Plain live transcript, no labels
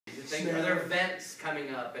things, are there vents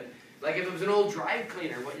coming up? And like if it was an old dry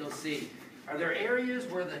cleaner, what you'll see, are there areas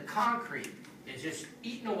where the concrete is just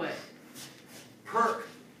eaten away? Perk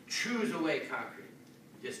chews away concrete.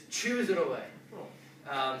 Just chews it away.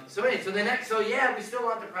 So yeah, we still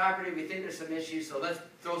want the property. We think there's some issues, so let's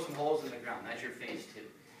throw some holes in the ground. That's your phase 2.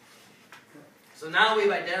 So now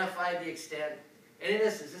we've identified the extent. Any of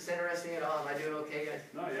this, is this interesting at all? Am I doing okay, guys?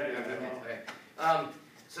 No, yeah. Okay.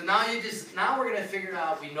 So now we're going to figure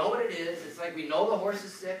out, we know what it is. It's like we know the horse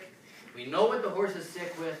is sick. We know what the horse is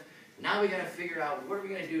sick with. Now we got to figure out what are we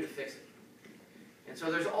going to do to fix it. And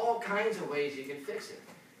so there's all kinds of ways you can fix it.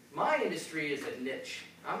 My industry is a niche.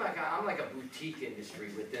 I'm like a boutique industry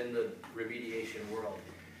within the remediation world.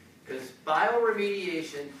 Because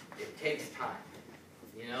bioremediation, it takes time.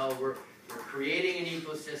 You know, we're creating an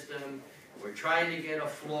ecosystem. We're trying to get a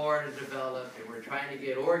flora to develop, and we're trying to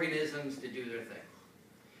get organisms to do their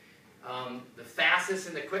thing. The fastest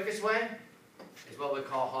and the quickest way is what we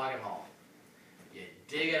call hog and haul. You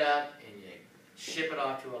dig it up and you ship it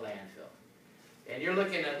off to a landfill. And you're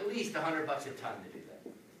looking at least $100 a ton to do that.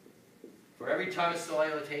 For every ton of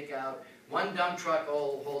soil you take out, one dump truck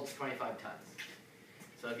holds 25 tons.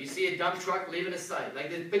 So if you see a dump truck leaving a site, like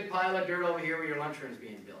this big pile of dirt over here where your lunchroom is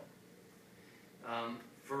being built,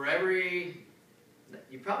 for every,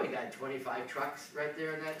 you probably got 25 trucks right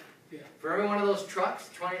there in that. Yeah. For every one of those trucks,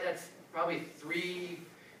 that's probably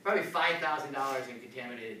 $5,000 in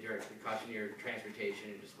contaminated dirt, costing your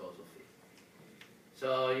transportation and disposal fee.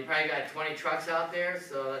 So you probably got 20 trucks out there,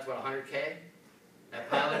 so that's what, $100K? That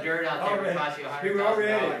pile of dirt out there would cost you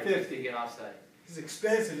 $100,000 to get off site. It's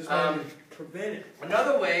expensive, just want to prevent it. One of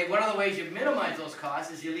the ways you minimize those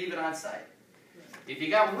costs is you leave it on site. If you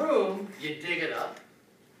got room, you dig it up,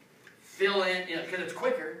 fill in, because it's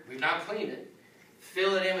quicker, we've now cleaned it,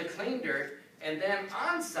 fill it in with clean dirt, and then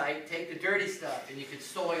on site, take the dirty stuff and you could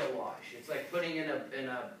soil wash. It's like putting in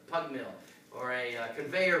a pug mill or a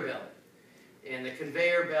conveyor belt. And the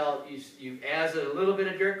conveyor belt, you as a little bit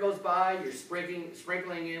of dirt goes by, you're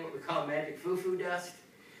sprinkling in what we call magic foo-foo dust.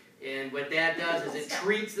 And what that does is it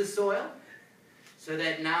treats the soil so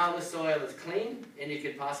that now the soil is clean and you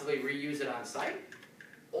could possibly reuse it on site.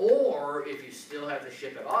 Or if you still have to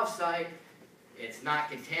ship it off site, it's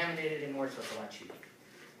not contaminated anymore, so it's a lot cheaper.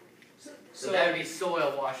 So that would be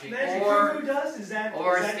soil washing magic foo-foo dust? Is that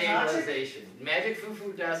stabilization. Toxic? Magic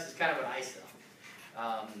foo-foo dust is kind of what I sell.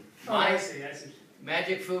 I see.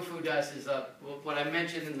 Magic foo-foo dust is what I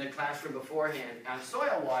mentioned in the classroom beforehand. On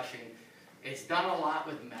soil washing, it's done a lot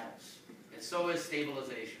with metals. And so is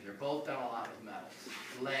stabilization. They're both done a lot with metals.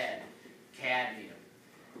 Lead, cadmium.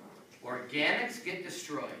 Organics get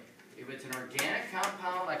destroyed. If it's an organic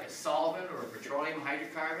compound like a solvent or a petroleum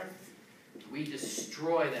hydrocarbon, we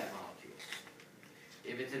destroy that molecule.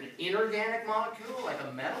 If it's an inorganic molecule like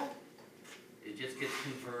a metal, it just gets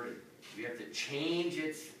converted. We have to change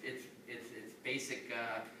its basic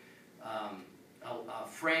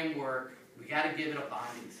framework. We got to give it a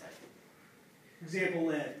bonding site. Example,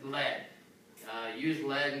 lead. Lead. Used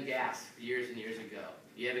lead and gas years and years ago.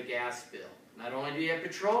 You have a gas spill. Not only do you have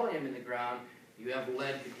petroleum in the ground, you have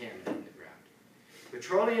lead contaminant in the ground.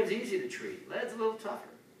 Petroleum's easy to treat. Lead's a little tougher.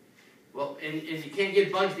 Well, and you can't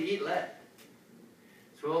get bugs to eat lead.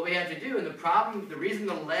 So what we have to do, and the reason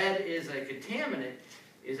the lead is a contaminant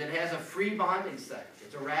is it has a free bonding site.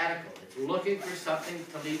 It's a radical. It's looking for something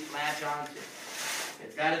to latch onto.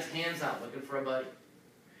 It's got its hands out looking for a buddy.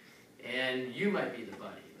 And you might be the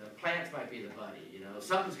buddy. The plants might be the buddy. You know,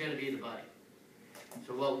 something's going to be the buddy.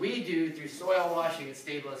 So what we do through soil washing and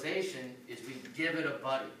stabilization is we give it a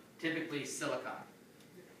buddy, typically silicon.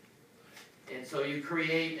 And so you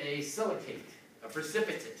create a silicate, a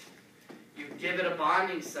precipitate. You give it a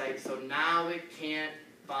bonding site, so now it can't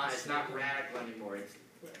bond. It's not radical anymore.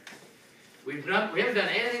 We haven't done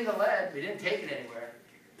anything to lead. We didn't take it anywhere.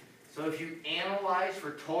 So if you analyze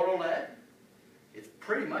for total lead, it's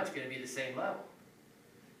pretty much going to be the same level.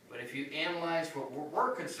 But if you analyze for what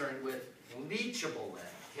we're concerned with, leachable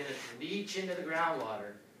lead, can it leach into the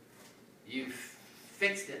groundwater? You've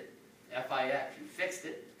fixed it, FIX, you fixed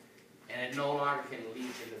it, and it no longer can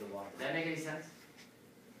leach into the water. Does that make any sense?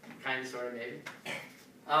 Kind of, sort of, maybe.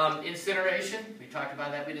 Incineration, we talked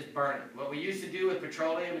about that, we just burn it. What we used to do with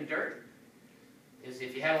petroleum and dirt is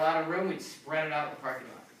if you had a lot of room, we'd spread it out in the parking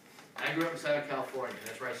lot. I grew up in Southern California,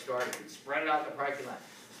 that's where I started. We'd spread it out in the parking lot.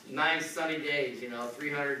 Nice sunny days, you know,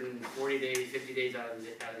 340 days, 50 days out of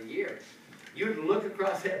the year. You'd look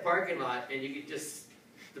across that parking lot and you could just,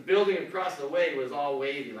 the building across the way was all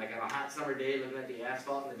wavy, like on a hot summer day looking at the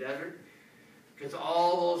asphalt in the desert. Because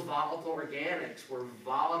all those volatile organics were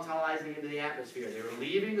volatilizing into the atmosphere. They were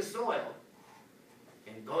leaving the soil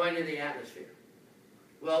and go into the atmosphere.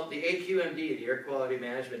 Well, the AQMD, the Air Quality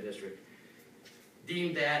Management District,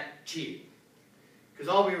 deemed that cheating. Because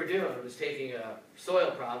all we were doing was taking a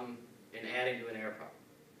soil problem and adding to an air problem.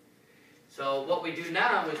 So what we do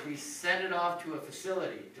now is we send it off to a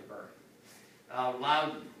facility to burn.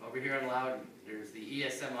 Loudon, over here in Loudon, there's the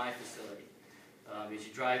ESMI facility. As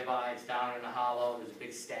you drive by, it's down in the hollow, there's a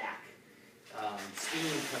big stack.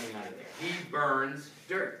 Steam coming out of there. He burns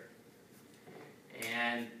dirt.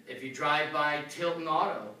 And if you drive by Tilton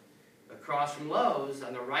Auto, across from Lowe's,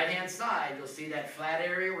 on the right-hand side, you'll see that flat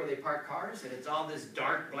area where they park cars, and it's all this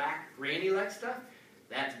dark, black, grainy-like stuff.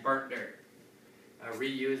 That's burnt dirt.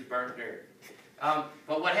 Reused burnt dirt.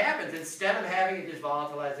 But what happens, instead of having it just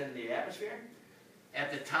volatilize into the atmosphere,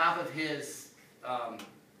 at the top of his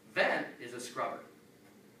vent is a scrubber.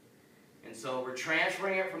 And so we're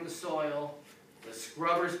transferring it from the soil, the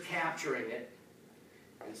scrubber's capturing it,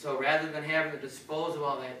 and so rather than having to dispose of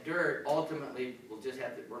all that dirt, ultimately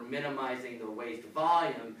we're minimizing the waste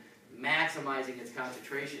volume, maximizing its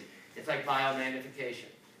concentration. It's like biomagnification.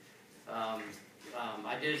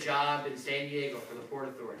 I did a job in San Diego for the Port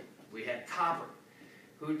Authority. We had copper.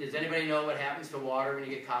 Does anybody know what happens to water when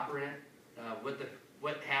you get copper in it?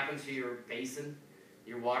 What happens to your basin,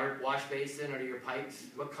 your wash basin, or to your pipes?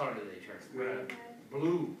 What color do they turn? Red.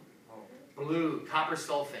 Blue. Blue, copper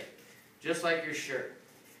sulfate, just like your shirt.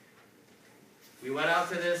 We went out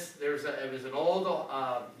to this. It was an old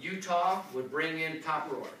Utah would bring in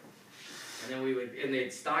copper ore, and then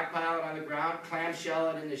they'd stockpile it on the ground,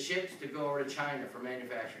 clamshell it into ships to go over to China for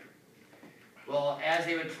manufacturing. Well, as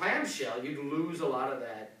they would clamshell, you'd lose a lot of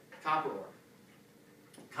that copper ore.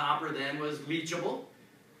 Copper then was leachable.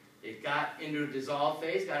 It got into a dissolved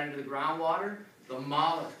phase, got into the groundwater. The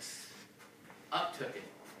mollusks uptook it.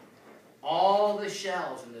 All the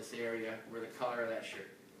shells in this area were the color of that shirt.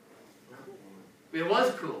 It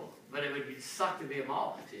was cool, but it would suck to be a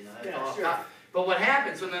mollusk, you know. Yeah, sure. But what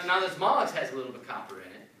happens when now this mollusk has a little bit of copper in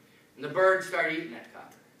it, and the birds start eating that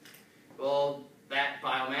copper? Well, that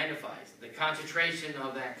biomagnifies. The concentration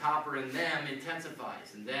of that copper in them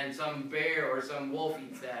intensifies, and then some bear or some wolf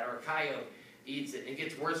eats that, or a coyote eats it, and it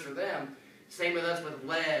gets worse for them. Same with us with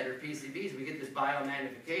lead or PCBs. We get this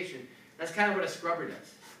biomagnification. That's kind of what a scrubber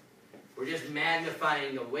does. We're just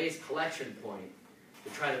magnifying the waste collection point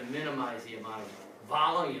to try to minimize the amount of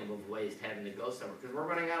volume of waste having to go somewhere, because we're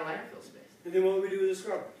running out of landfill space. And then what do we do with the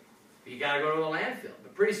scrubber? You got to go to a landfill.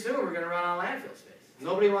 But pretty soon we're going to run out of landfill space.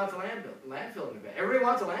 Nobody wants a landfill in the back. Everybody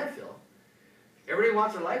wants a landfill. Everybody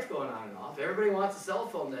wants their lights going on and off. Everybody wants a cell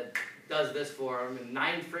phone that does this for them, and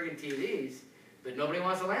 9 friggin' TVs, but nobody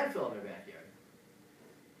wants a landfill in their backyard.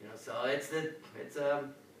 You know, so it's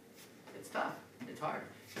tough. It's hard.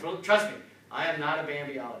 Well, trust me, I am not a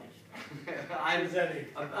Bambiologist. What does that mean?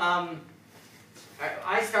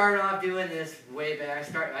 I started off doing this way back.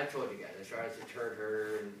 I told you guys, I started as a turd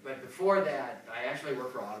herder, but before that, I actually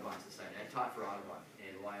worked for Audubon Society. I taught for Audubon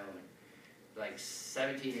in Wyoming, like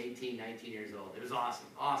 17, 18, 19 years old. It was awesome,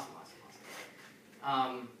 awesome.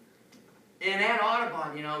 And at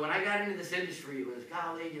Audubon, you know, when I got into this industry, it was,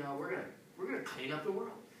 golly, you know, we're gonna clean up the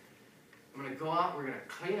world. I'm gonna go out, we're gonna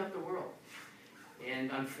clean up the world.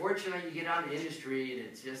 And unfortunately, you get out in the industry, and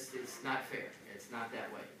it's not fair. It's not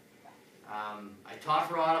that way. I taught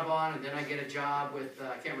for Audubon, and then I get a job with,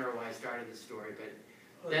 I can't remember why I started this story, but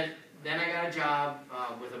then I got a job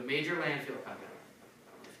with a major landfill company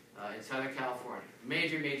in Southern California.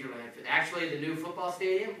 Major landfill. Actually, the new football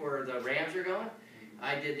stadium where the Rams are going,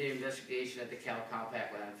 I did the investigation at the Cal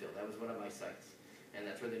Compact landfill. That was one of my sites. And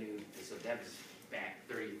that's where so that was back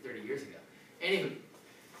 30 years ago. Anywho,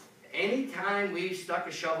 anytime we stuck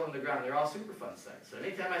a shovel in the ground, they're all Superfund sites. So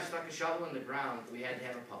anytime I stuck a shovel in the ground, we had to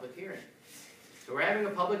have a public hearing. So we're having a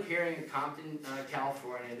public hearing in Compton,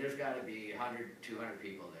 California, and there's got to be 100, 200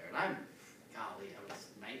 people there. And I was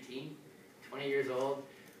 19, 20 years old.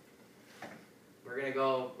 We're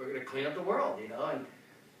gonna clean up the world, you know, and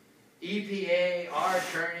EPA, our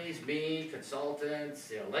attorneys, me, consultants,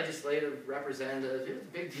 you know, legislative representatives, it was a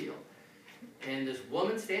big deal. And this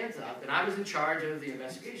woman stands up, and I was in charge of the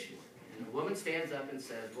investigation. And the woman stands up and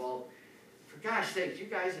says, well, for gosh sakes, you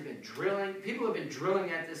guys have been drilling, people have been drilling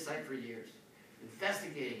at this site for years.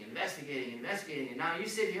 Investigating, and now you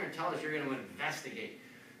sit here and tell us you're going to investigate.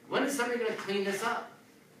 When is somebody going to clean this up?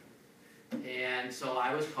 And so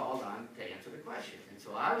I was called on to answer the question. And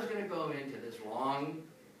so I was going to go into this long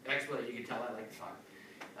explanation. You can tell I like to talk.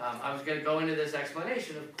 I was going to go into this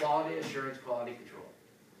explanation of quality assurance, quality control.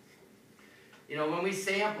 You know, when we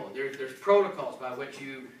sample, there's protocols by which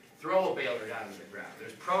you throw a baler down to the ground.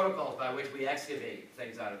 There's protocols by which we excavate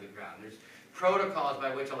things out of the ground. There's protocols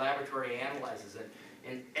by which a laboratory analyzes it.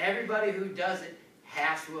 And everybody who does it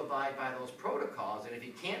has to abide by those protocols. And if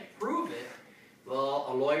you can't prove it, well,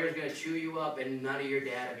 a lawyer's going to chew you up and none of your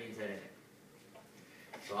data means anything.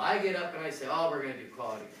 So I get up and I say, oh, we're going to do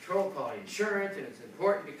quality control, quality insurance, and it's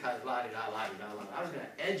important because la-di-da, la-di-da, la-di-da. I was going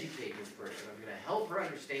to educate this person. I was going to help her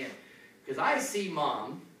understand. Because I see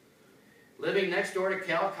Mom living next door to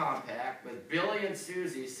Cal Compact with Billy and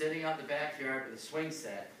Susie sitting out in the backyard with a swing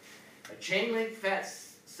set, a chain link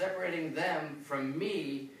fence separating them from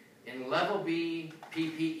me in level B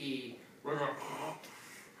PPE with a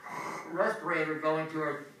respirator going to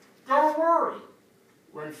her. Don't worry.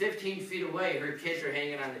 When 15 feet away, her kids are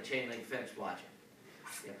hanging on the chain link fence watching.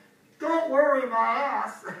 Yeah. Don't worry, my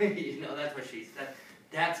ass. You know, that's what she said.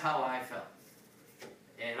 That's how I felt.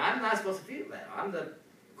 And I'm not supposed to feel that. I'm the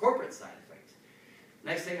corporate side of things.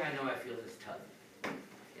 Next thing I know, I feel this tug.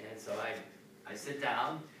 And so I sit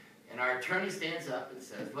down, and our attorney stands up and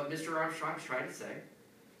says, what Mr. Armstrong's trying to say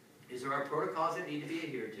is there are protocols that need to be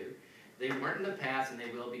adhered to. They weren't in the past, and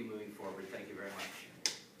they will be moving forward. Thank you very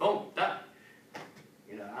much. Boom, done.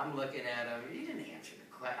 You know, I'm looking at him. He didn't answer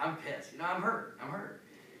the question. I'm pissed. You know, I'm hurt. I'm hurt.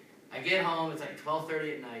 I get home. It's like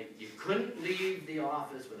 12:30 at night. You couldn't leave the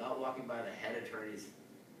office without walking by the head attorney's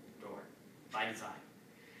door by design.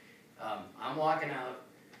 I'm walking out.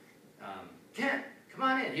 Kent, come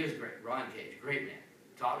on in. He was great. Ron Cage, great man.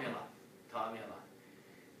 Taught me a lot. Taught me a lot.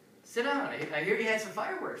 Sit down. I hear you had some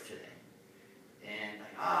fireworks today. And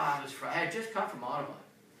I had just come from Ottawa.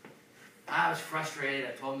 I was frustrated.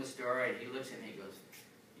 I told him the story, and he looks at me and he goes,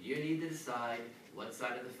 you need to decide what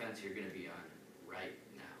side of the fence you're going to be on right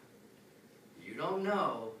now. You don't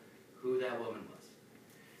know who that woman was.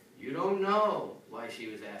 You don't know why she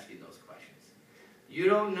was asking those questions. You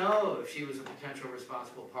don't know if she was a potential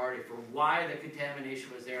responsible party for why the contamination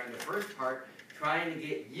was there in the first part, trying to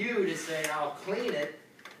get you to say, I'll clean it,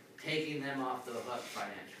 taking them off the hook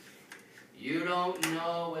financially. You don't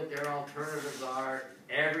know what their alternatives are.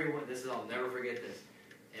 Everyone, I'll never forget this.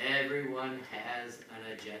 Everyone has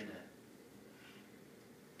an agenda.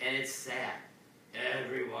 And it's sad.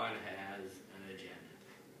 Everyone has an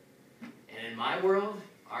agenda. And in my world,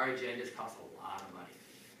 our agendas cost a lot of money.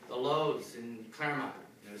 The Lowe's in Claremont,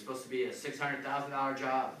 it was supposed to be a $600,000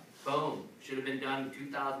 job. Boom. Should have been done in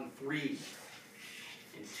 2003.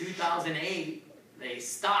 In 2008, they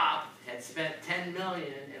stopped, had spent $10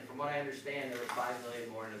 million, and from what I understand, there was $5 million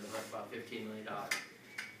more into the rest, about $15 million.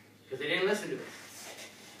 Because they didn't listen to it.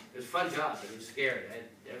 It was a fun job, but it was scary.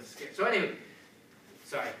 It was scary. So anyway,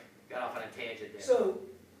 sorry, got off on a tangent there. So,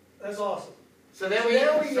 that's awesome. So then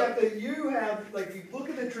you have, like, you look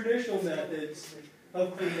at the traditional methods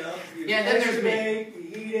of cleanup. You excavate, you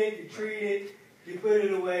heat it, you treat it, you put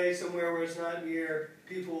it away somewhere where it's not near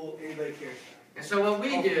people anybody cares about. And so what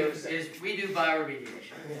we do is we do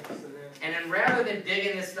bioremediation. Yes, and then rather than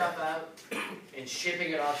digging this stuff out and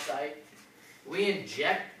shipping it off-site, we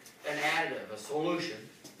inject an additive, a solution,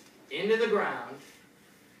 into the ground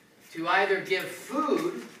to either give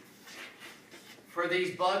food for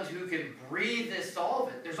these bugs who can breathe this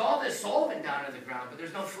solvent. There's all this solvent down in the ground, but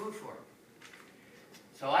there's no food for them.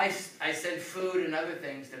 So I send food and other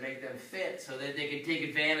things to make them fit so that they can take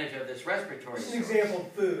advantage of this respiratory source. What's an example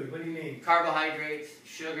of food? What do you mean? Carbohydrates,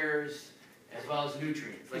 sugars, as well as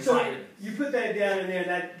nutrients, like so vitamins. You put that down in there,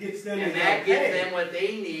 that gets them and that gives them what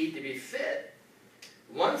they need to be fit.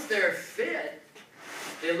 Once they're fit,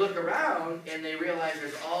 they look around and they realize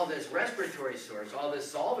there's all this respiratory source, all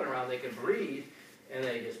this solvent around they can breathe, and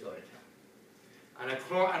they just go to town.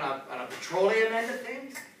 On a petroleum end of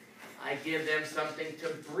things, I give them something to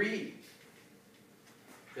breathe.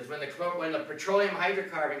 Because when the petroleum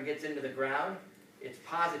hydrocarbon gets into the ground, it's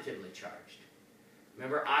positively charged.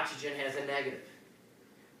 Remember, oxygen has a negative.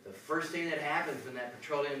 The first thing that happens when that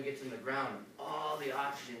petroleum gets in the ground, all the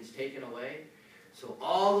oxygen is taken away. So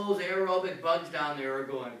all those aerobic bugs down there are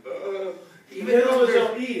going, ugh.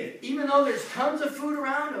 Even though there's tons of food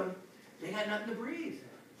around them, they got nothing to breathe.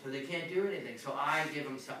 So they can't do anything. So I give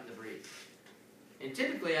them something to breathe. And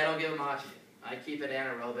typically, I don't give them oxygen. I keep it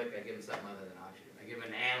anaerobic. I give them something other than oxygen. I give them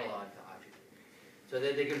an analog to oxygen. So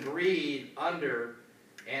that they can breathe under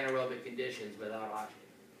anaerobic conditions without oxygen.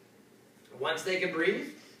 Once they can breathe,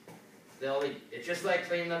 they'll eat. It's just like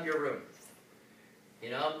cleaning up your room.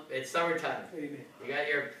 You know, it's summertime. You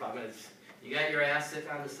got your ass sitting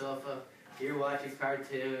on the sofa. You're watching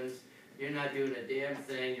cartoons. You're not doing a damn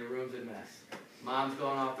thing. Your room's a mess. Mom's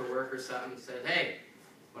going off to work or something. Says, hey,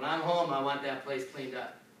 when I'm home, I want that place cleaned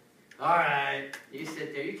up. All right. You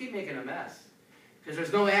sit there. You keep making a mess. Because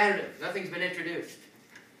there's no additive. Nothing's been introduced.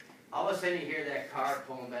 All of a sudden, you hear that car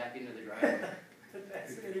pulling back into the driveway.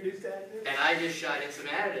 That's an introduced additive. and I just shot in some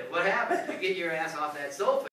additive. What happens? You get your ass off that sulfate.